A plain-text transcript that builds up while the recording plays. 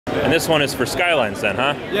And this one is for Skylines then,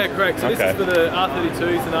 huh? Yeah, correct. So this is for the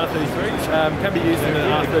R32s and R33s. Can be used in the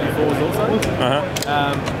R34s also.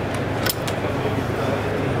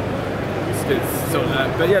 Sort of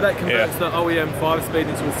that. But yeah, that converts the OEM 5-speed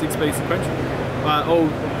into a 6-speed sequential. All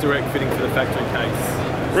direct fitting for the factory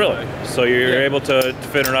case. Really? So you're able to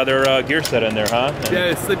fit another gear set in there, huh? And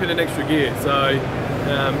yeah, slip in an extra gear. So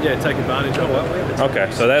yeah, take advantage of it. Okay,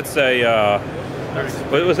 so that's a.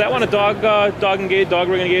 Was that one a dog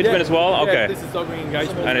rig engagement as well? Okay. Yeah, this is dog rig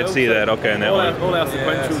engagement. I didn't see that. Okay, and that one. All our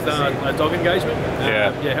sequentials are dog engagement.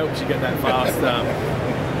 Yeah, helps you get that fast.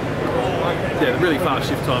 Yeah, really fast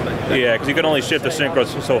shift time. Yeah, because you can only shift the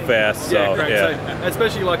synchros so fast. So, yeah, correct. So,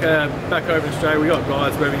 especially like back over in Australia, we got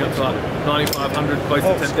guys moving up to like 9,500, close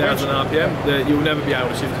to 10,000 RPM. That you'll never be able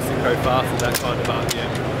to shift a synchro fast at that kind of RPM.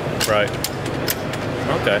 Right.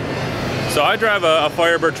 Okay. So I drive a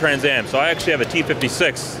Firebird Trans Am. So I actually have a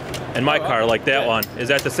T56 in my car, like that one. Is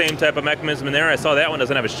that the same type of mechanism in there? I saw that one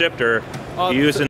doesn't have a shifter. You using